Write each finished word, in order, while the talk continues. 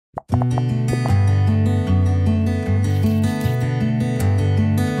Hi,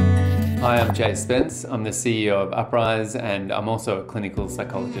 I'm Jay Spence. I'm the CEO of Uprise and I'm also a clinical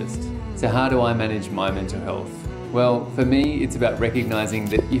psychologist. So how do I manage my mental health? Well, for me, it's about recognizing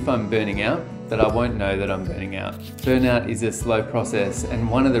that if I'm burning out, that I won't know that I'm burning out. Burnout is a slow process, and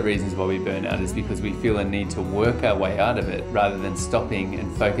one of the reasons why we burn out is because we feel a need to work our way out of it rather than stopping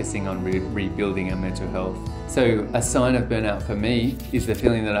and focusing on rebuilding our mental health. So a sign of burnout for me is the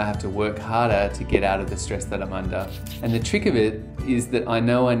feeling that I have to work harder to get out of the stress that I'm under. And the trick of it is that I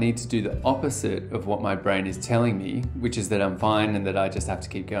know I need to do the opposite of what my brain is telling me, which is that I'm fine and that I just have to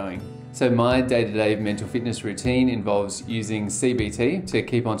keep going. So my day-to-day mental fitness routine involves using CBT to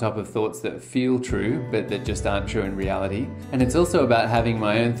keep on top of thoughts that feel true but that just aren't true in reality. And it's also about having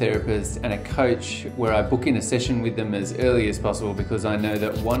my own therapist and a coach where I book in a session with them as early as possible, because I know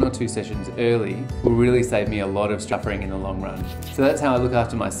that 1 or 2 sessions early will really save me a lot of suffering in the long run. So that's how I look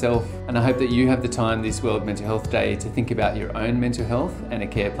after myself, and I hope that you have the time this World Mental Health Day to think about your own mental health and a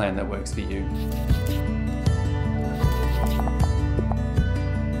care plan that works for you.